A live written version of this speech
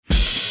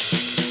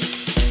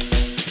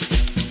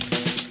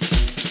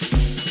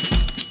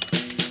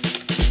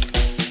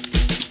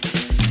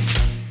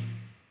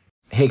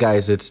Hey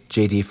guys, it's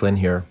JD Flynn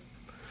here.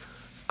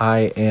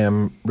 I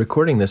am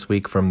recording this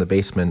week from the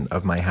basement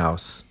of my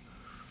house.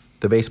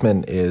 The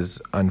basement is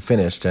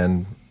unfinished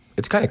and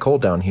it's kind of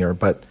cold down here,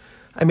 but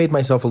I made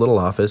myself a little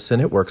office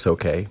and it works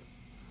okay.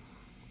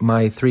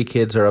 My 3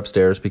 kids are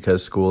upstairs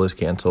because school is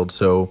canceled,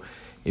 so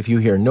if you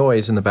hear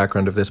noise in the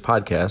background of this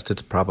podcast,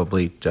 it's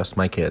probably just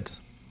my kids.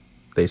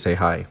 They say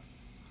hi.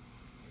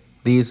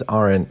 These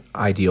aren't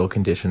ideal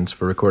conditions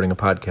for recording a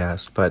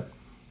podcast, but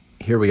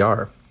here we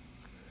are.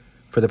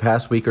 For the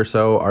past week or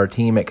so, our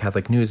team at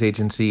Catholic News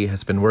Agency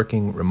has been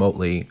working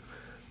remotely,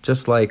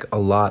 just like a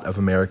lot of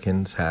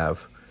Americans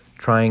have,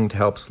 trying to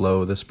help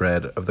slow the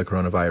spread of the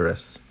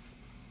coronavirus.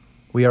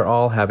 We are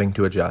all having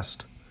to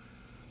adjust.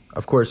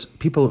 Of course,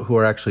 people who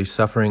are actually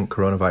suffering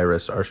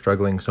coronavirus are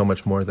struggling so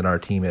much more than our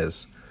team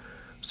is.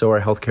 So are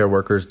healthcare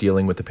workers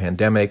dealing with the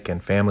pandemic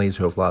and families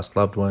who have lost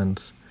loved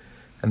ones.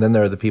 And then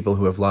there are the people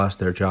who have lost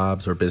their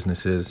jobs or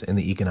businesses in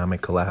the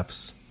economic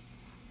collapse.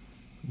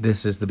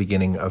 This is the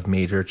beginning of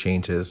major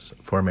changes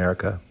for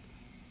America.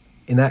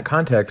 In that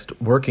context,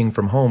 working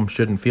from home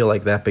shouldn't feel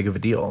like that big of a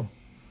deal.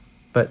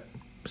 But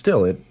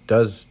still, it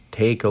does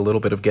take a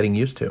little bit of getting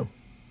used to.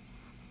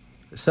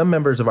 Some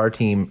members of our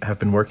team have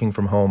been working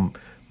from home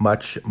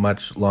much,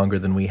 much longer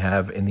than we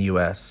have in the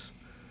U.S.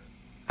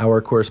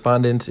 Our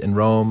correspondents in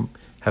Rome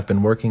have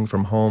been working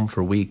from home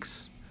for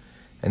weeks,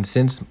 and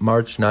since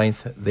March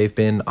 9th, they've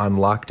been on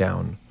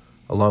lockdown,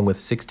 along with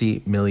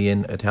 60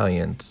 million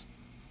Italians.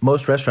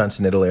 Most restaurants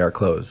in Italy are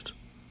closed.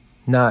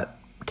 Not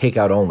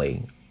takeout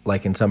only,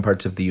 like in some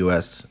parts of the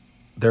U.S.,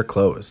 they're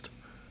closed.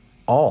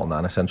 All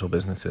non-essential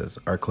businesses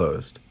are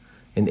closed.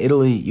 In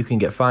Italy, you can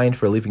get fined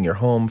for leaving your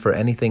home for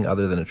anything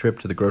other than a trip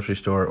to the grocery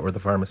store or the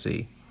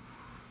pharmacy.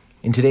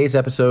 In today's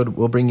episode,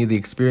 we'll bring you the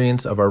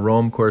experience of our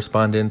Rome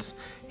correspondents,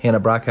 Hannah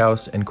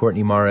Brockhaus and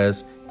Courtney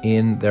Mares,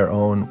 in their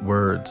own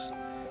words.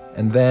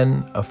 And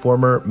then, a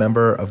former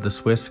member of the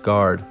Swiss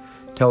Guard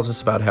tells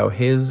us about how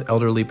his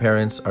elderly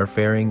parents are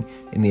faring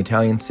in the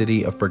Italian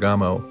city of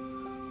Bergamo,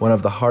 one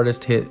of the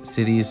hardest hit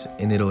cities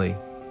in Italy.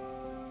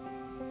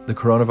 The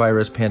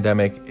coronavirus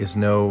pandemic is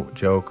no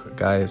joke,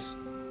 guys.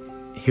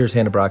 Here's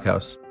Hannah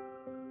Brockhaus.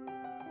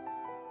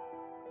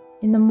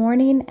 In the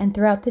morning and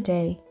throughout the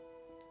day,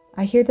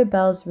 I hear the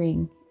bells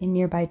ring in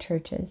nearby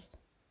churches.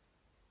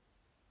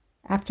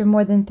 After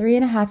more than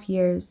 3.5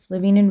 years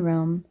living in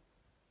Rome,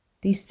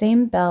 these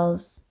same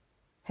bells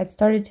had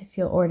started to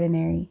feel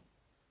ordinary.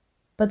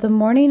 But the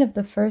morning of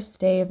the first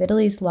day of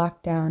Italy's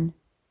lockdown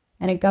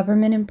and a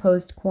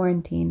government-imposed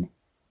quarantine,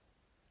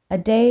 a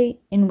day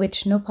in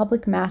which no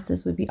public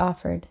masses would be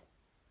offered,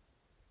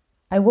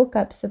 I woke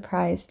up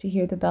surprised to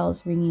hear the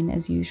bells ringing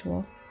as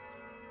usual.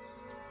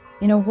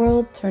 In a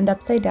world turned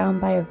upside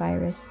down by a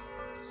virus,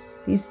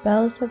 these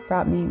bells have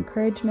brought me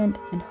encouragement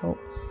and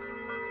hope.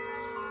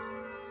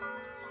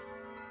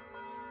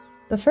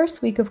 The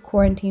first week of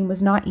quarantine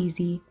was not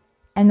easy,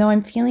 and though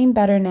I'm feeling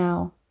better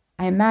now,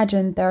 I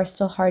imagine there are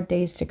still hard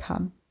days to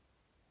come.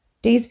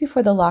 Days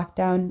before the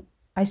lockdown,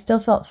 I still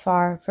felt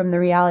far from the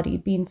reality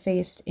being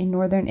faced in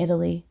northern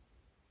Italy,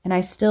 and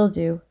I still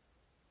do,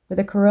 where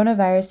the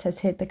coronavirus has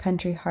hit the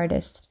country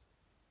hardest.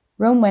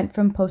 Rome went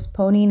from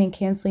postponing and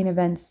canceling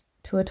events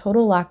to a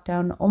total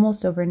lockdown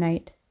almost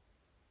overnight.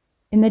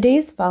 In the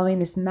days following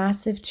this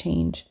massive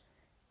change,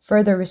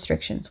 further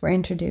restrictions were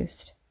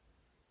introduced.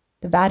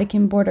 The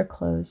Vatican border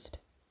closed,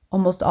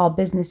 almost all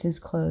businesses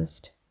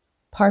closed,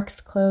 parks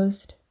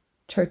closed,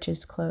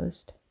 churches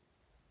closed.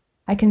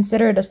 I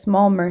consider it a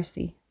small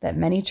mercy that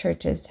many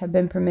churches have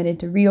been permitted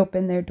to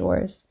reopen their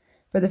doors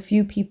for the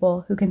few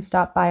people who can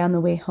stop by on the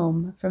way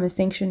home from a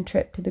sanctioned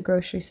trip to the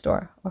grocery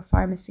store or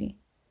pharmacy.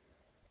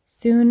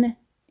 Soon,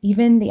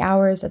 even the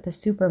hours at the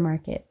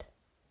supermarket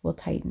will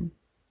tighten.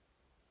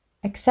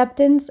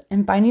 Acceptance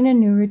and finding a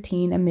new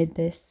routine amid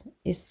this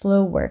is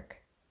slow work.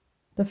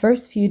 The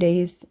first few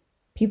days,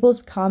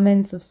 people's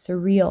comments of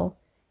surreal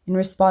in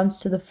response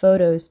to the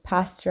photos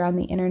passed around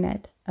the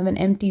internet of an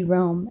empty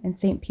Rome and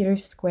St.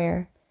 Peter's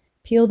Square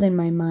peeled in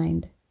my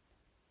mind.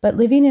 But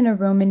living in a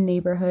Roman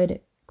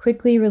neighborhood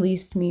quickly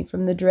released me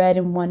from the dread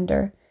and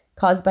wonder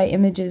caused by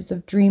images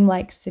of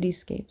dreamlike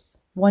cityscapes,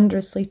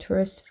 wondrously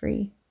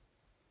tourist-free.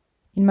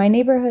 In my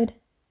neighborhood,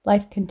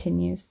 life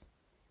continues,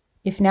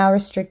 if now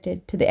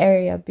restricted to the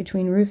area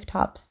between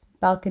rooftops,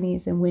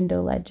 balconies, and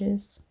window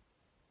ledges.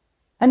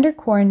 Under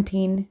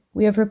quarantine,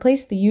 we have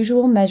replaced the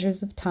usual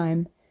measures of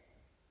time,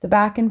 the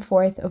back and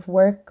forth of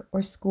work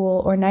or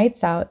school or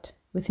nights out,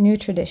 with new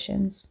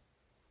traditions.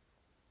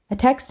 A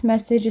text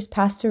message is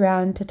passed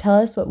around to tell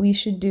us what we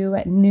should do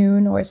at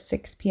noon or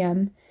 6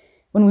 p.m.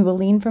 when we will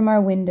lean from our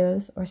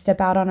windows or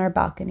step out on our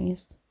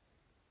balconies.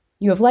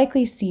 You have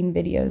likely seen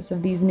videos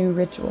of these new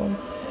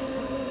rituals.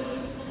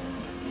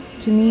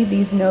 To me,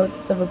 these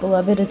notes of a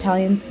beloved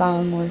Italian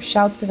song or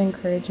shouts of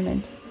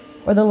encouragement,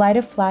 or the light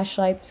of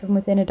flashlights from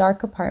within a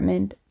dark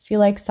apartment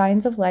feel like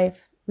signs of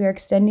life we are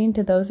extending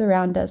to those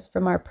around us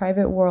from our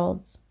private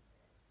worlds.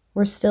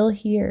 We're still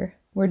here.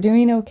 We're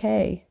doing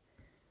okay.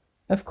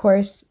 Of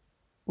course,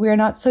 we are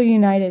not so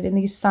united in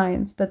these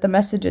signs that the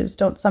messages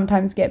don't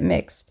sometimes get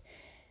mixed,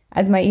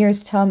 as my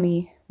ears tell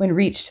me when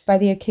reached by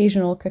the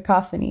occasional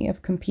cacophony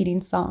of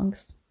competing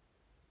songs.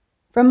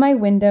 From my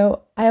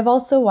window, I have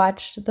also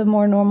watched the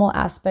more normal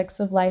aspects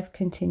of life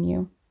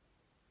continue.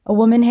 A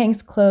woman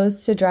hangs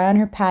clothes to dry on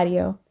her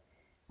patio.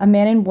 A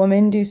man and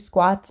woman do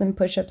squats and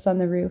push-ups on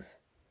the roof.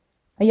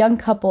 A young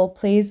couple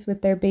plays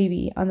with their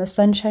baby on the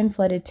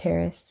sunshine-flooded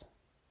terrace.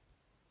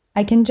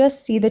 I can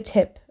just see the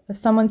tip of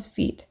someone's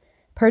feet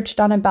perched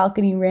on a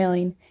balcony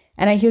railing,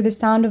 and I hear the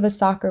sound of a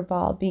soccer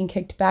ball being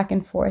kicked back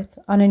and forth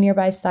on a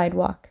nearby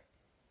sidewalk.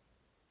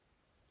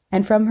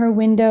 And from her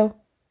window,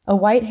 a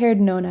white-haired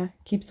Nona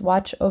keeps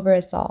watch over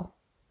us all.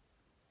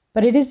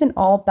 But it isn't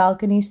all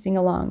balcony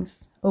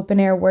sing-alongs,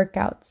 open-air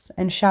workouts,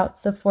 and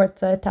shouts of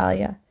Forza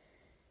Italia.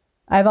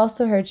 I've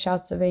also heard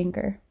shouts of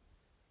anger.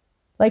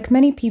 Like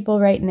many people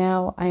right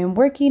now, I am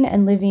working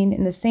and living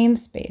in the same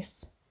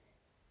space.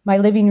 My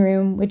living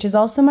room, which is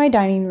also my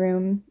dining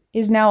room,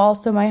 is now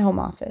also my home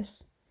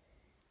office.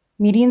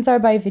 Meetings are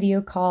by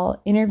video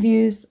call,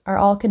 interviews are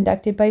all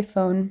conducted by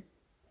phone.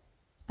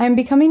 I am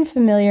becoming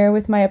familiar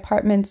with my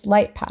apartment's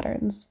light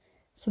patterns,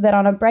 so that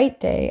on a bright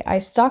day, I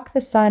stalk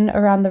the sun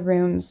around the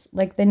rooms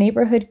like the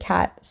neighborhood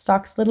cat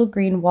stalks little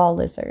green wall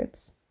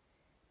lizards.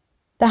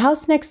 The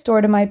house next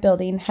door to my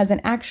building has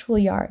an actual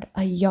yard,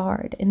 a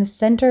yard in the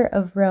center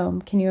of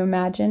Rome. Can you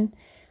imagine?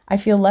 I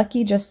feel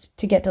lucky just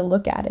to get to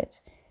look at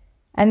it.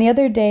 And the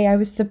other day, I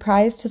was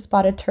surprised to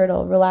spot a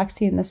turtle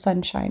relaxing in the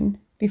sunshine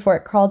before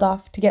it crawled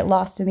off to get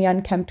lost in the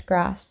unkempt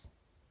grass.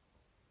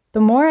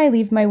 The more I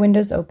leave my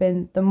windows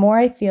open, the more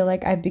I feel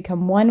like I've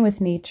become one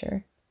with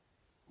nature.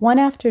 One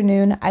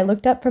afternoon, I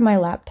looked up from my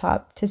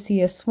laptop to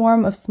see a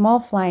swarm of small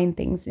flying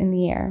things in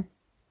the air.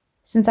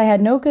 Since I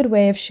had no good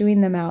way of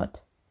shooing them out,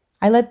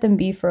 I let them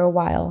be for a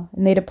while,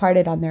 and they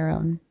departed on their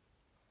own.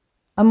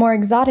 A more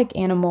exotic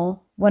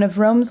animal, one of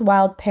Rome's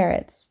wild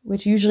parrots,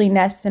 which usually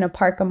nests in a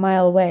park a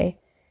mile away,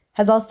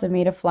 has also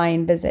made a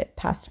flying visit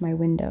past my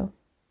window.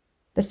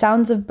 The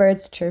sounds of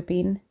birds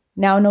chirping,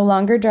 now no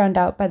longer drowned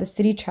out by the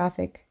city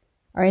traffic,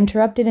 are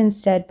interrupted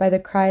instead by the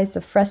cries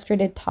of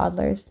frustrated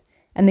toddlers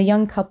and the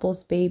young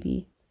couple's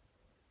baby.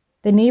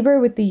 The neighbor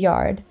with the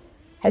yard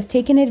has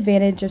taken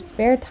advantage of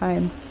spare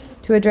time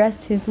to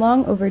address his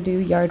long overdue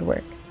yard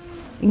work,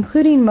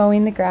 including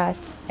mowing the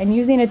grass and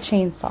using a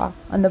chainsaw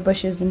on the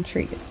bushes and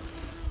trees.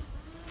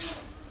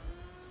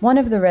 One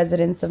of the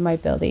residents of my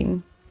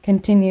building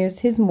continues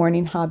his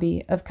morning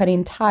hobby of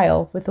cutting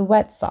tile with a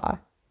wet saw.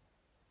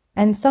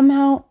 And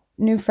somehow,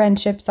 new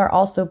friendships are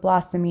also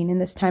blossoming in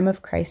this time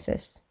of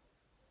crisis.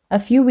 A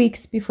few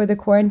weeks before the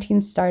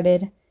quarantine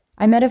started,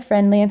 I met a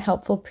friendly and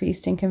helpful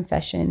priest in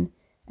confession,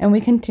 and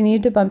we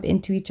continued to bump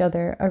into each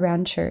other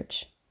around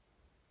church.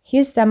 He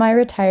is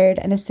semi-retired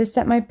and assists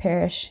at my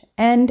parish,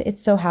 and, it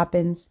so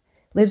happens,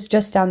 lives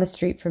just down the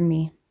street from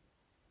me.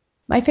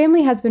 My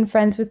family has been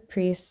friends with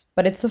priests,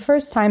 but it's the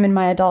first time in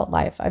my adult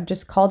life I've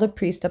just called a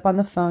priest up on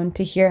the phone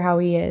to hear how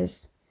he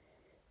is.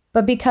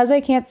 But because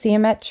I can't see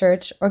him at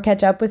church or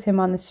catch up with him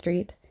on the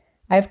street,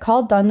 I have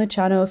called Don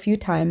Luciano a few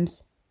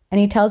times, and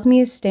he tells me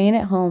he's staying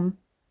at home,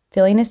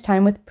 filling his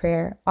time with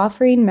prayer,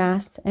 offering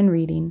Mass, and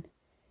reading.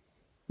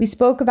 We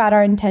spoke about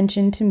our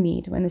intention to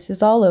meet when this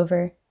is all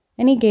over,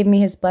 and he gave me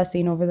his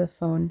blessing over the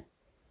phone.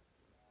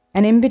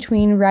 And in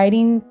between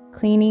writing,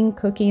 cleaning,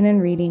 cooking,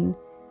 and reading,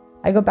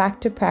 I go back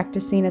to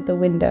practicing at the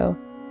window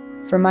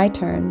for my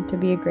turn to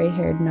be a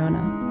gray-haired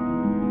Nona.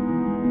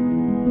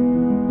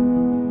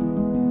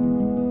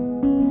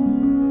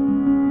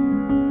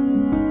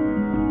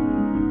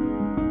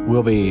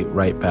 We'll be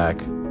right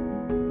back.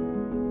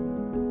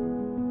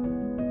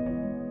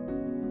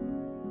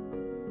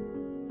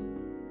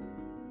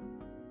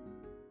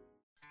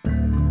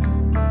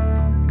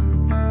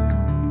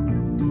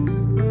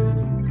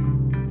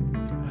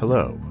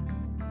 Hello,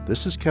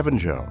 this is Kevin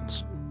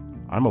Jones.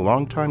 I'm a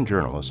longtime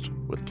journalist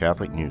with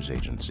Catholic News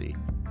Agency.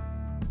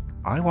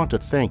 I want to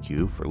thank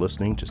you for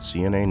listening to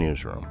CNA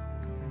Newsroom.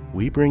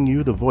 We bring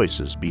you the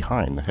voices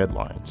behind the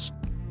headlines.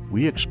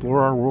 We explore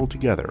our world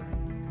together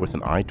with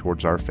an eye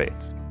towards our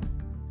faith.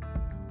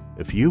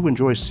 If you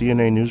enjoy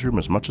CNA Newsroom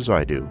as much as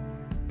I do,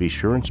 be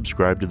sure and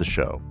subscribe to the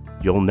show.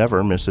 You'll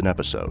never miss an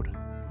episode.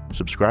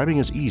 Subscribing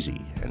is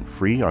easy and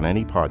free on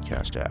any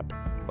podcast app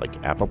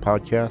like Apple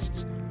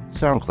Podcasts,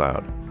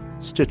 SoundCloud,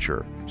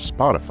 Stitcher,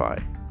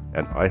 Spotify,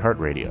 and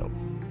iHeartRadio.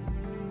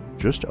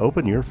 Just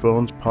open your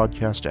phone's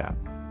podcast app,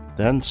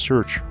 then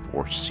search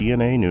for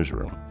CNA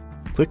Newsroom.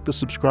 Click the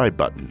subscribe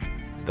button.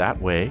 That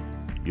way,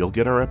 you'll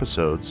get our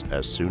episodes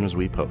as soon as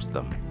we post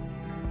them.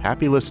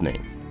 Happy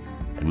listening,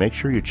 and make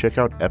sure you check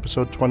out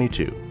episode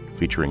 22,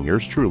 featuring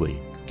yours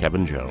truly,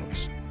 Kevin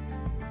Jones.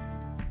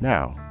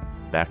 Now,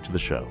 back to the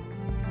show.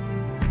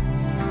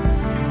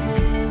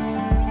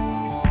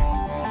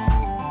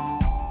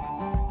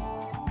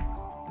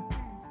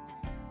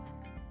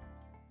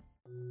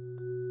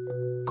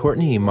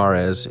 Courtney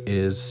Mares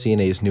is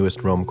CNA's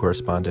newest Rome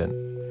correspondent.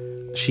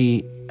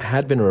 She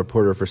had been a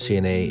reporter for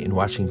CNA in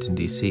Washington,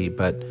 D.C.,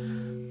 but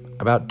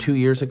about 2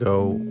 years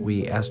ago,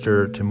 we asked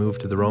her to move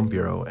to the Rome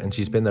Bureau, and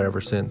she's been there ever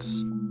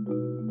since.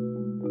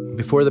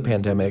 Before the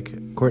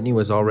pandemic, Courtney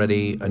was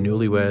already a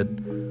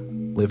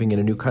newlywed, living in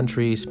a new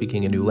country,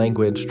 speaking a new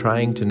language,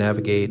 trying to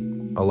navigate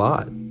a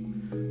lot.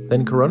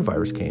 Then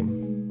coronavirus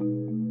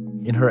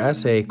came. In her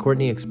essay,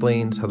 Courtney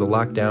explains how the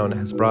lockdown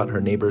has brought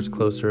her neighbors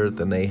closer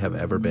than they have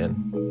ever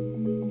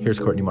been. Here's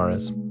Courtney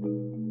Mares.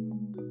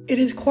 It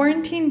is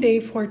quarantine day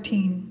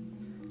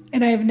 14,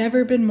 and I have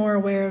never been more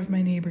aware of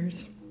my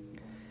neighbors.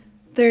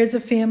 There is a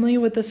family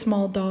with a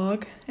small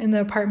dog in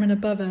the apartment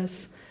above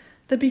us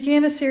that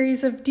began a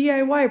series of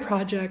DIY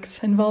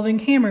projects involving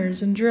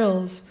hammers and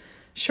drills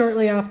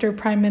shortly after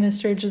Prime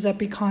Minister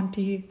Giuseppe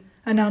Conte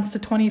announced a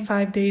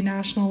 25-day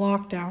national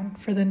lockdown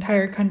for the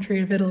entire country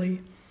of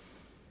Italy.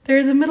 There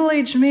is a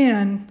middle-aged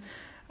man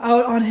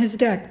out on his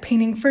deck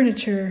painting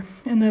furniture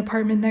in the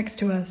apartment next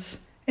to us,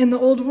 and the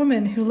old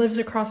woman who lives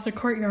across the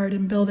courtyard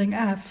in Building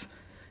F,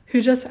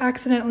 who just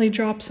accidentally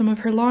dropped some of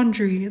her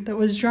laundry that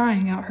was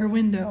drying out her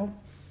window.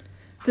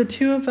 The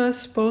two of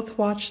us both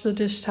watched the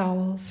dish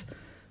towels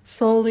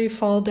slowly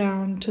fall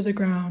down to the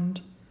ground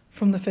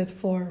from the 5th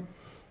floor.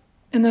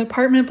 In the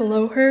apartment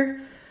below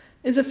her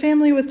is a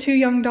family with 2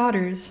 young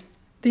daughters.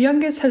 The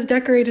youngest has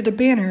decorated a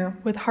banner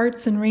with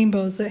hearts and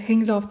rainbows that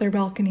hangs off their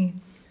balcony.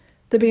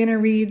 The banner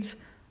reads,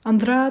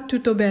 "Andrà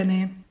tutto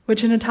bene,"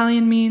 which in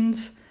Italian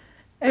means,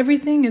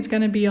 "Everything is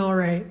going to be all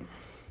right."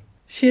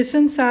 She has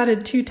since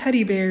added 2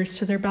 teddy bears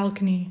to their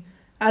balcony,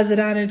 as it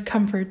added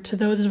comfort to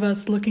those of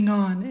us looking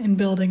on in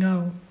Building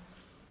O.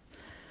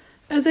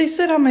 As I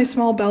sit on my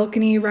small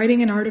balcony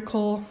writing an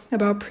article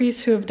about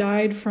priests who have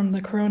died from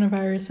the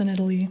coronavirus in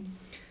Italy,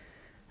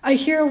 I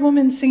hear a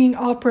woman singing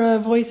opera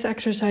voice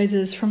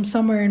exercises from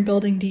somewhere in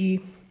Building D,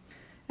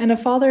 and a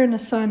father and a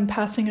son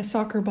passing a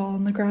soccer ball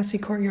in the grassy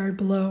courtyard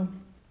below.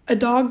 A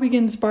dog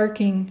begins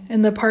barking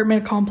in the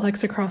apartment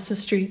complex across the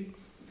street.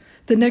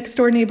 The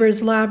next-door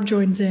neighbor's lab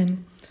joins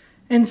in,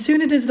 and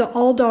soon it is the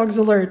all-dogs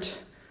alert,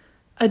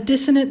 a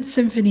dissonant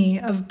symphony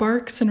of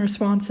barks and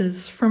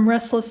responses from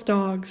restless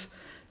dogs,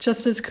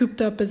 just as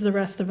cooped up as the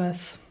rest of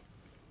us.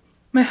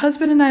 My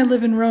husband and I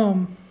live in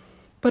Rome,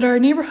 but our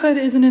neighborhood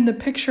isn't in the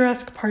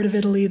picturesque part of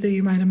Italy that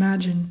you might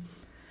imagine.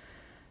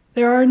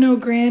 There are no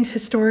grand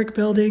historic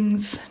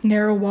buildings,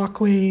 narrow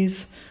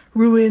walkways,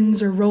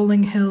 ruins, or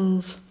rolling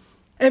hills.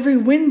 Every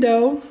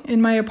window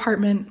in my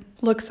apartment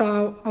looks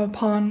out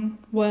upon,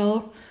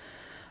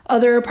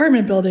 other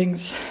apartment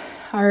buildings.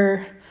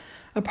 Our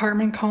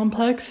apartment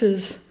complex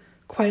is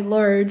quite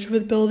large,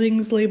 with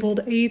buildings labeled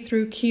A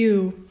through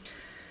Q,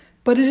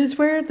 but it is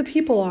where the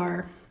people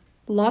are,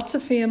 lots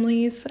of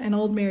families and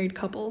old married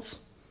couples.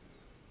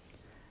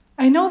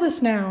 I know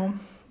this now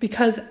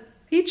because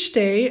each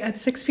day at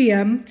 6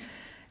 p.m.,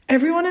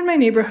 everyone in my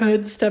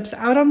neighborhood steps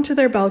out onto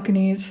their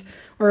balconies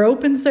or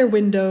opens their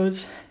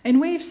windows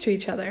and waves to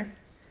each other.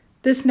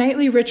 This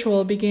nightly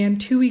ritual began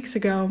 2 weeks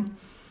ago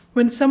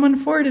when someone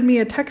forwarded me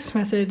a text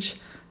message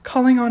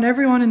calling on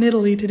everyone in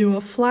Italy to do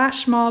a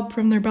flash mob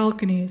from their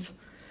balconies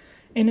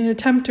in an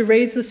attempt to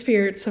raise the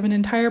spirits of an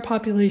entire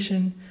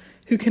population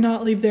who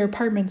cannot leave their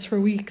apartments for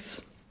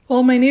weeks.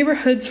 While my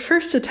neighborhood's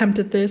first attempt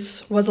at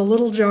this was a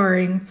little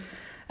jarring,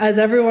 as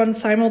everyone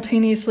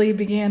simultaneously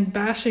began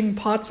bashing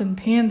pots and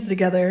pans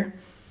together,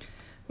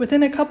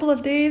 within a couple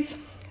of days,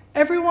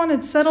 everyone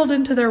had settled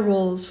into their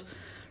roles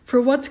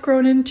for what's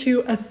grown into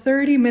a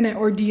 30-minute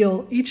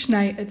ordeal each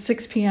night at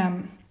 6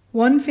 p.m.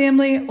 One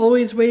family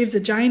always waves a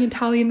giant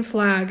Italian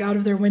flag out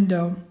of their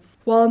window,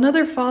 while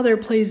another father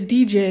plays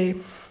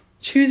DJ,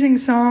 choosing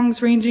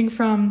songs ranging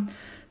from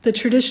the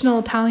traditional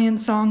Italian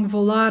song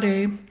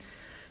Volare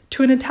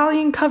to an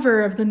Italian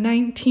cover of the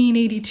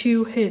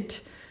 1982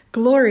 hit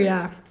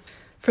Gloria,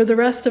 for the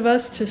rest of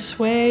us to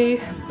sway,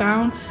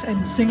 bounce,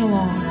 and sing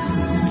along.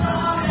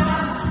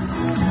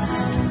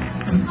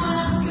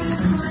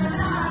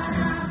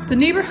 The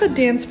neighborhood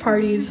dance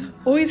parties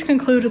always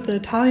conclude with the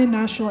Italian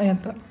national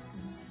anthem.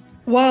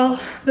 While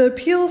the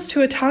appeals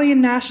to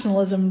Italian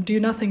nationalism do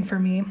nothing for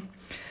me,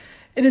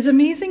 it is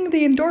amazing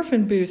the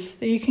endorphin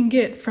boost that you can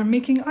get from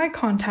making eye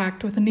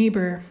contact with a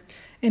neighbor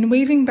and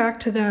waving back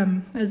to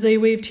them as they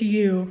wave to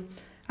you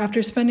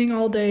after spending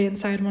all day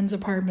inside one's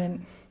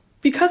apartment.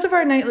 Because of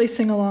our nightly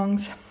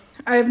sing-alongs,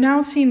 I have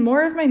now seen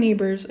more of my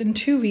neighbors in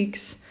 2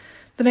 weeks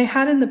than I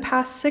had in the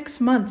past 6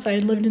 months I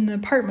had lived in the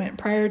apartment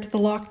prior to the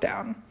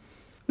lockdown.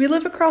 We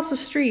live across the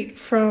street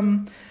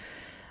from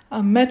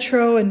a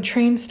metro and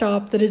train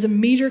stop that is a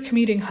major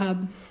commuting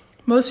hub.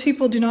 Most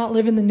people do not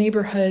live in the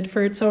neighborhood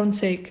for its own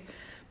sake,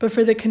 but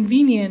for the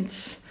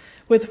convenience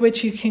with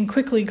which you can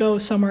quickly go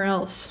somewhere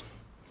else.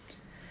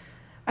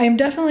 I am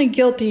definitely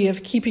guilty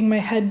of keeping my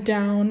head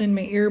down and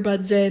my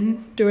earbuds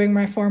in during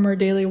my former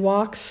daily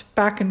walks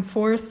back and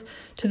forth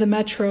to the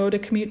metro to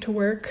commute to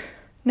work.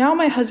 Now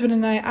my husband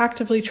and I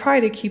actively try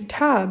to keep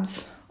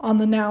tabs on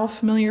the now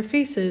familiar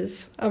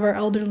faces of our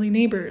elderly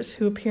neighbors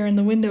who appear in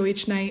the window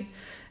each night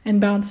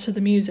and bounce to the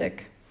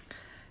music.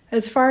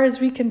 As far as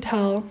we can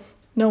tell,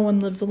 no one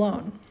lives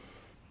alone.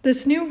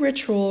 This new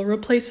ritual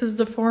replaces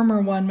the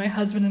former one my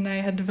husband and I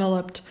had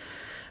developed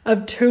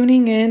of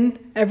tuning in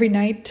every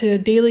night to a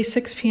daily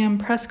 6 p.m.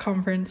 press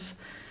conference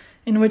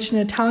in which an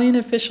Italian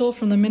official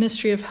from the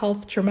Ministry of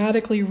Health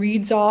dramatically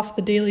reads off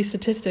the daily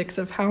statistics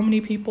of how many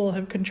people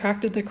have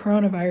contracted the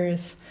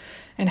coronavirus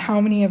and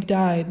how many have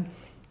died.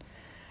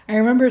 I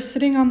remember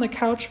sitting on the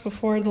couch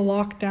before the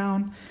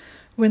lockdown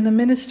when the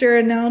minister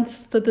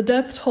announced that the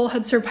death toll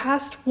had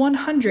surpassed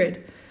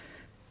 100.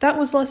 That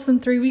was less than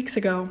 3 weeks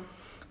ago.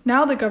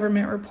 Now the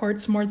government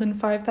reports more than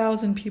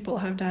 5,000 people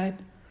have died.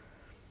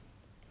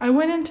 I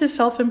went into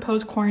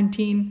self-imposed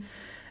quarantine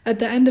at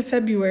the end of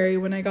February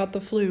when I got the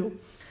flu,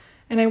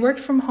 and I worked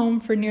from home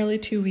for nearly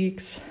 2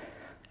 weeks.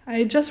 I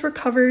had just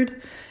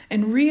recovered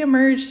and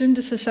re-emerged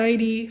into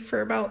society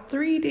for about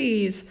 3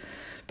 days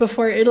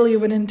before Italy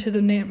went into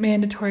the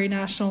mandatory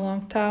national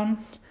lockdown.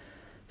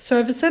 So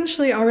I've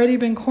essentially already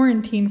been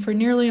quarantined for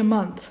nearly a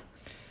month.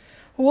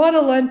 What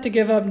a Lent to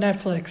give up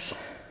Netflix.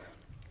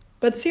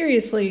 But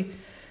seriously,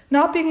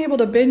 not being able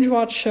to binge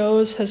watch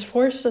shows has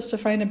forced us to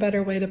find a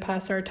better way to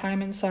pass our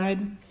time inside.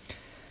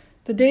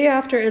 The day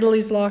after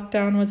Italy's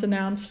lockdown was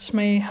announced,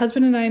 my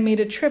husband and I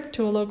made a trip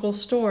to a local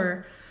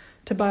store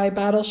to buy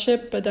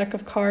Battleship, a deck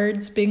of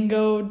cards,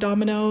 bingo,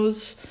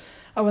 dominoes,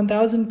 a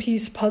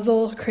 1,000-piece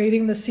puzzle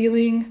creating the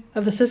ceiling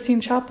of the Sistine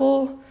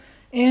Chapel,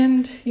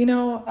 and,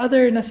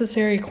 other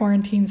necessary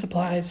quarantine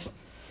supplies.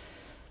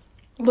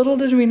 Little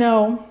did we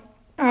know,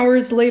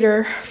 hours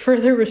later,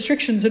 further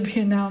restrictions would be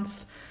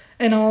announced,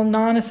 and all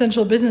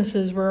non-essential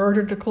businesses were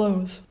ordered to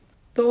close.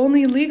 The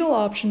only legal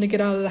option to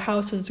get out of the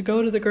house is to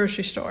go to the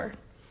grocery store.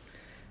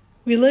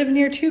 We live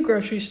near 2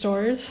 grocery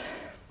stores.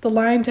 The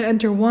line to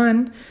enter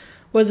one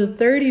was a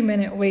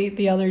 30-minute wait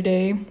the other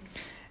day,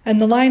 and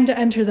the line to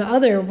enter the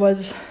other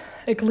was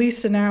at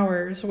least an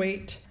hour's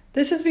wait.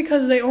 This is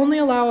because they only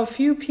allow a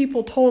few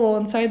people total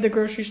inside the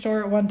grocery store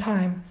at one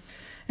time.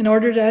 In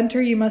order to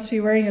enter, you must be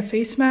wearing a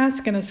face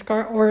mask and a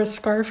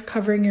scarf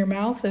covering your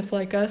mouth if,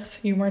 like us,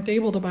 you weren't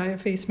able to buy a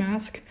face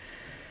mask.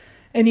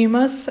 And you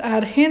must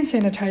add hand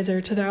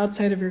sanitizer to the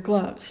outside of your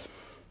gloves.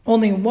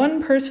 Only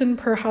 1 person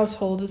per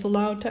household is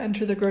allowed to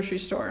enter the grocery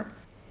store.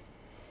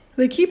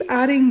 They keep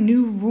adding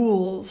new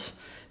rules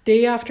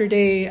day after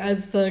day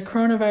as the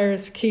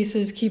coronavirus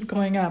cases keep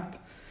going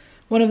up.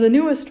 One of the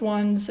newest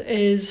ones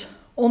is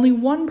only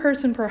 1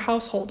 person per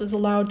household is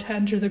allowed to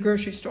enter the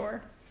grocery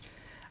store.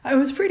 I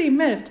was pretty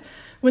miffed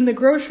when the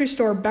grocery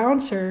store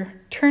bouncer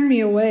turned me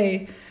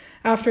away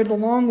after the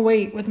long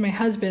wait with my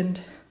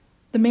husband.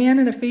 The man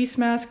in a face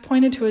mask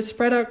pointed to a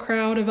spread out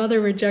crowd of other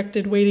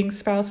rejected waiting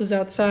spouses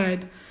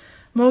outside,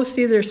 most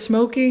either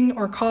smoking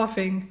or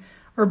coughing,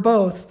 or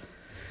both.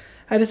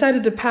 I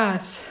decided to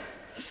pass.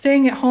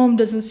 Staying at home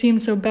doesn't seem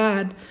so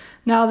bad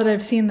now that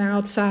I've seen the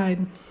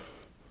outside.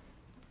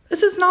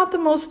 This is not the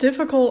most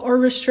difficult or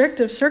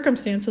restrictive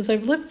circumstances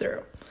I've lived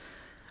through.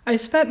 I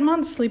spent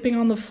months sleeping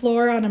on the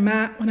floor on a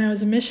mat when I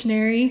was a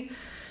missionary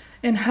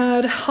and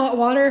had hot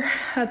water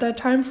at that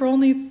time for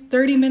only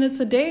 30 minutes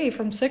a day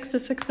from 6 to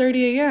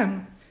 6:30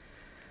 a.m.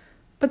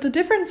 But the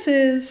difference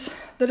is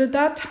that at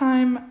that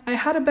time, I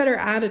had a better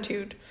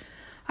attitude.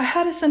 I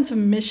had a sense of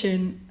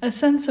mission, a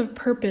sense of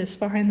purpose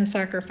behind the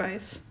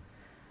sacrifice.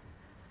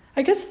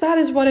 I guess that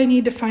is what I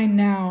need to find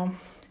now,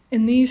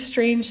 in these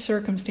strange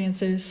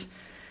circumstances,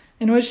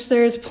 in which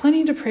there is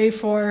plenty to pray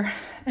for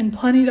and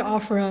plenty to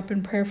offer up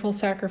in prayerful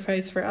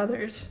sacrifice for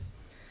others.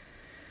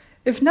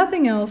 If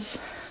nothing else,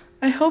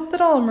 I hope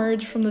that I'll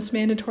emerge from this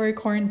mandatory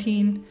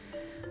quarantine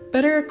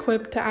better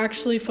equipped to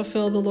actually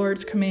fulfill the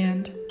Lord's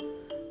command,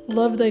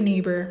 love thy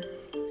neighbor,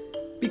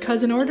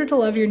 because in order to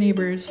love your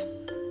neighbors,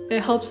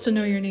 it helps to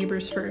know your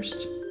neighbors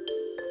first.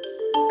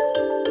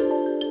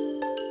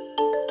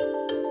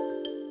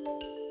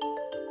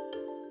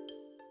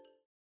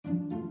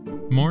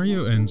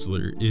 Mario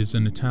Enzler is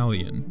an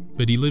Italian,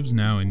 but he lives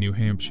now in New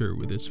Hampshire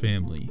with his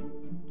family.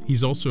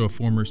 He's also a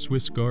former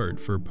Swiss Guard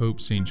for Pope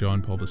St.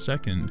 John Paul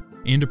II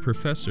and a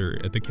professor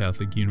at the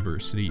Catholic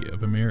University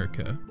of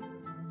America.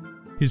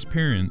 His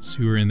parents,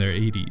 who are in their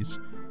 80s,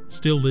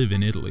 still live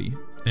in Italy,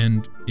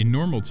 and in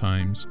normal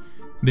times,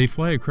 they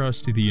fly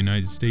across to the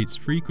United States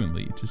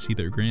frequently to see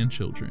their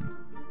grandchildren.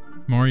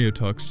 Mario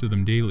talks to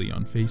them daily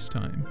on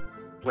FaceTime.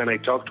 When I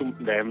talk to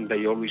them,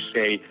 they always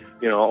say,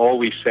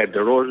 we said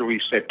the rosary,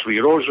 we said 3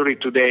 rosary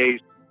today.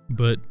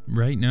 But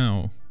right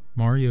now,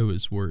 Mario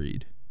is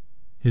worried.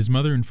 His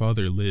mother and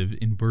father live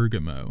in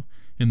Bergamo,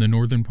 in the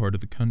northern part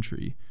of the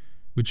country,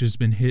 which has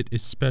been hit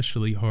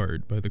especially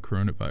hard by the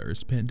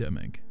coronavirus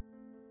pandemic.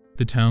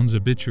 The town's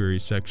obituary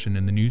section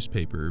in the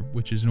newspaper,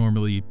 which is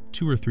normally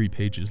 2 or 3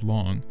 pages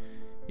long,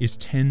 is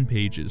 10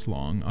 pages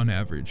long on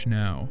average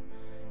now,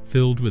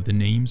 filled with the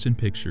names and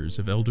pictures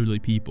of elderly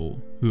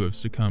people who have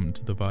succumbed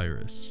to the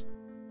virus.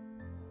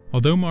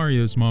 Although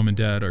Mario's mom and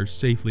dad are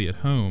safely at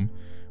home,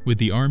 with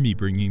the army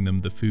bringing them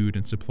the food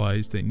and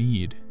supplies they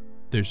need,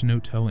 there's no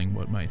telling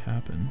what might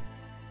happen.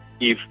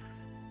 If,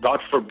 God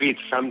forbid,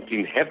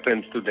 something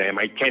happens to them,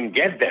 I can't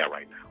get there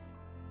right now.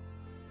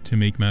 To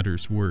make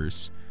matters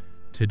worse,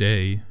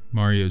 today,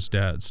 Mario's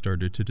dad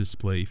started to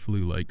display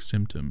flu-like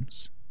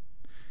symptoms.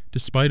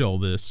 Despite all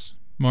this,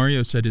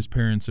 Mario said his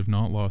parents have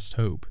not lost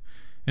hope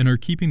and are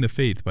keeping the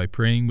faith by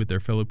praying with their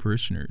fellow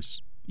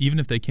parishioners, even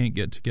if they can't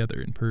get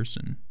together in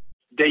person.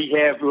 They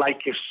have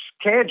like a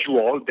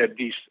schedule that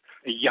this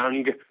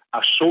young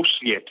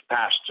associate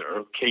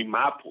pastor came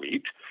up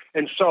with,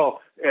 and so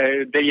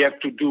they have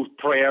to do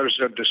prayers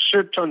at a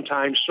certain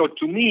time. So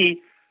to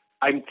me,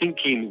 I'm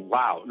thinking,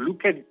 wow,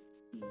 look at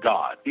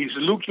God. He's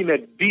looking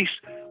at these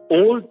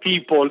old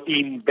people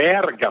in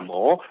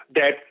Bergamo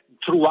that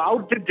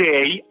throughout the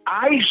day,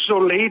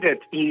 isolated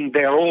in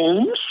their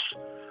homes,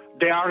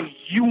 they are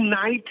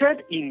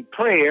united in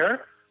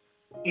prayer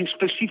in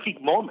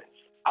specific moments.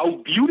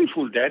 How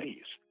beautiful that is.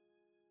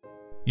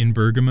 In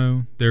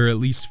Bergamo, there are at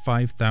least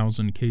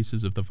 5,000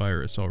 cases of the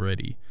virus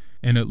already,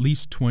 and at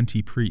least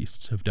 20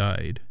 priests have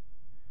died.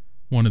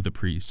 One of the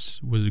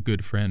priests was a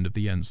good friend of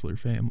the Ensler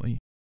family.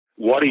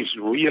 What is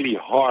really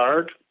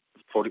hard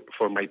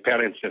for my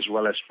parents as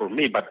well as for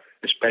me, but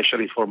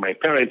especially for my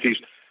parents, is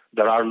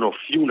there are no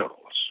funerals.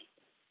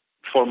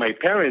 For my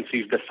parents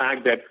is the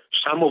fact that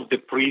some of the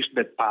priests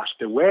that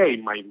passed away,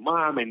 my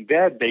mom and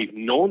dad, they've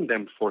known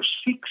them for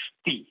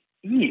 60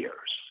 years,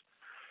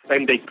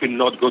 and they could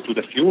not go to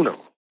the funeral.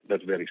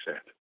 That's very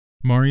sad.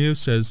 Mario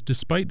says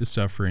despite the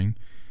suffering,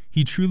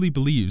 he truly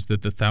believes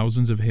that the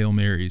thousands of Hail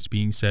Marys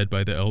being said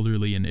by the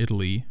elderly in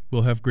Italy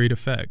will have great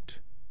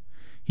effect.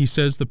 He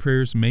says the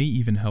prayers may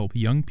even help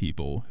young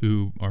people,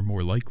 who are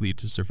more likely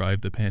to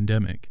survive the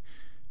pandemic,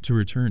 to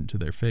return to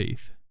their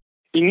faith.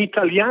 In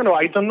Italiano,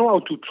 I don't know how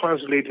to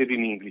translate it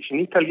in English. In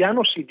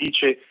Italiano si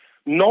dice,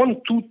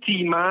 non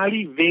tutti I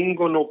mali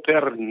vengono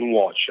per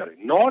nuocere.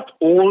 Not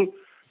all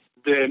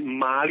the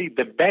mali,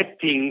 the bad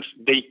things,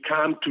 they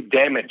come to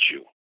damage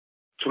you.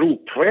 Through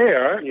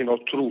prayer,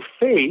 through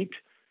faith,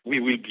 we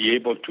will be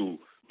able to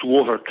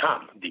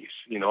overcome this,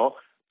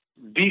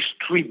 These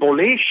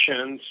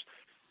tribulations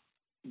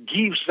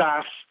gives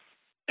us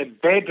a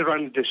better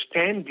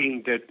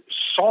understanding that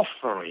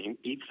suffering,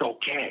 it's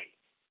okay.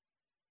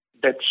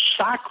 That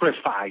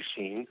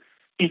sacrificing,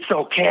 it's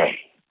okay.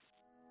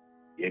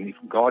 And if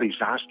God is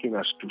asking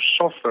us to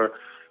suffer,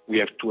 we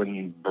have to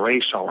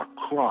embrace our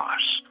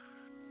cross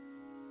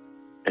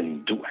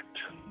and do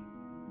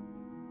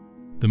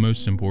it. The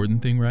most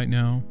important thing right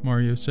now,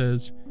 Mario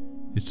says,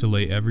 is to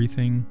lay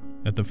everything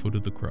at the foot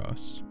of the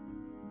cross.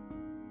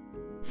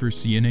 For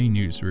CNA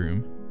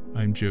Newsroom,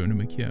 I'm Jonah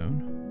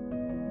McKeown.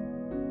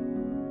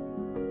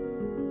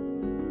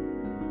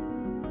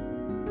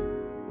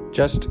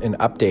 Just an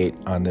update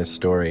on this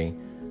story.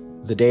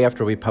 The day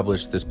after we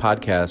published this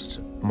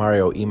podcast,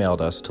 Mario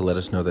emailed us to let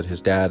us know that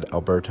his dad,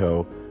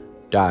 Alberto,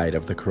 died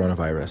of the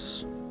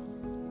coronavirus.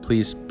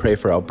 Please pray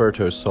for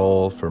Alberto's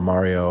soul, for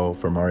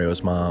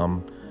Mario's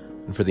mom,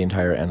 and for the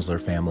entire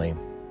Ensler family.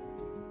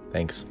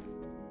 Thanks.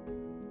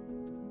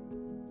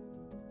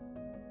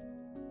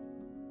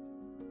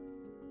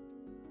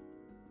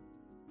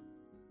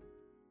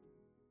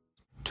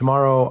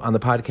 Tomorrow on the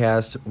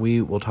podcast,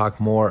 we will talk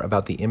more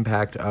about the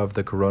impact of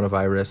the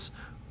coronavirus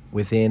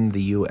within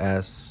the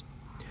U.S.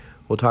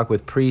 We'll talk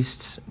with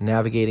priests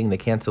navigating the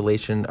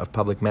cancellation of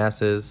public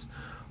masses,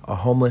 a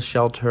homeless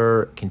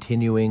shelter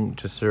continuing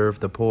to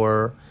serve the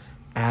poor,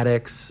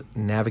 addicts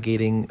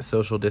navigating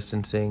social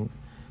distancing,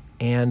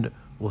 and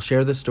we'll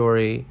share the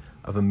story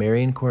of a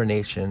Marian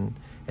coronation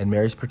and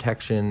Mary's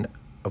protection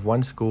of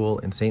one school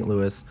in St.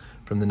 Louis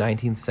from the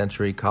 19th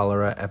century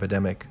cholera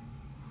epidemic.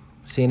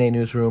 CNA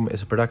Newsroom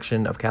is a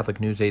production of Catholic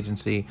News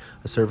Agency,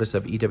 a service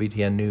of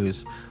EWTN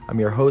News. I'm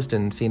your host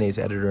and CNA's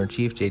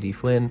editor-in-chief, J.D.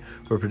 Flynn.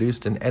 We're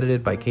produced and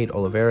edited by Kate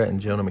Oliveira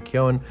and Jonah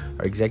McKeown.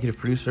 Our executive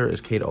producer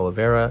is Kate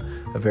Oliveira.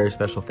 A very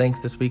special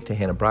thanks this week to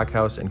Hannah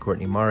Brockhouse and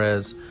Courtney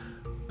Mares.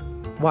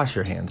 Wash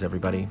your hands,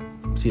 everybody.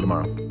 See you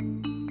tomorrow.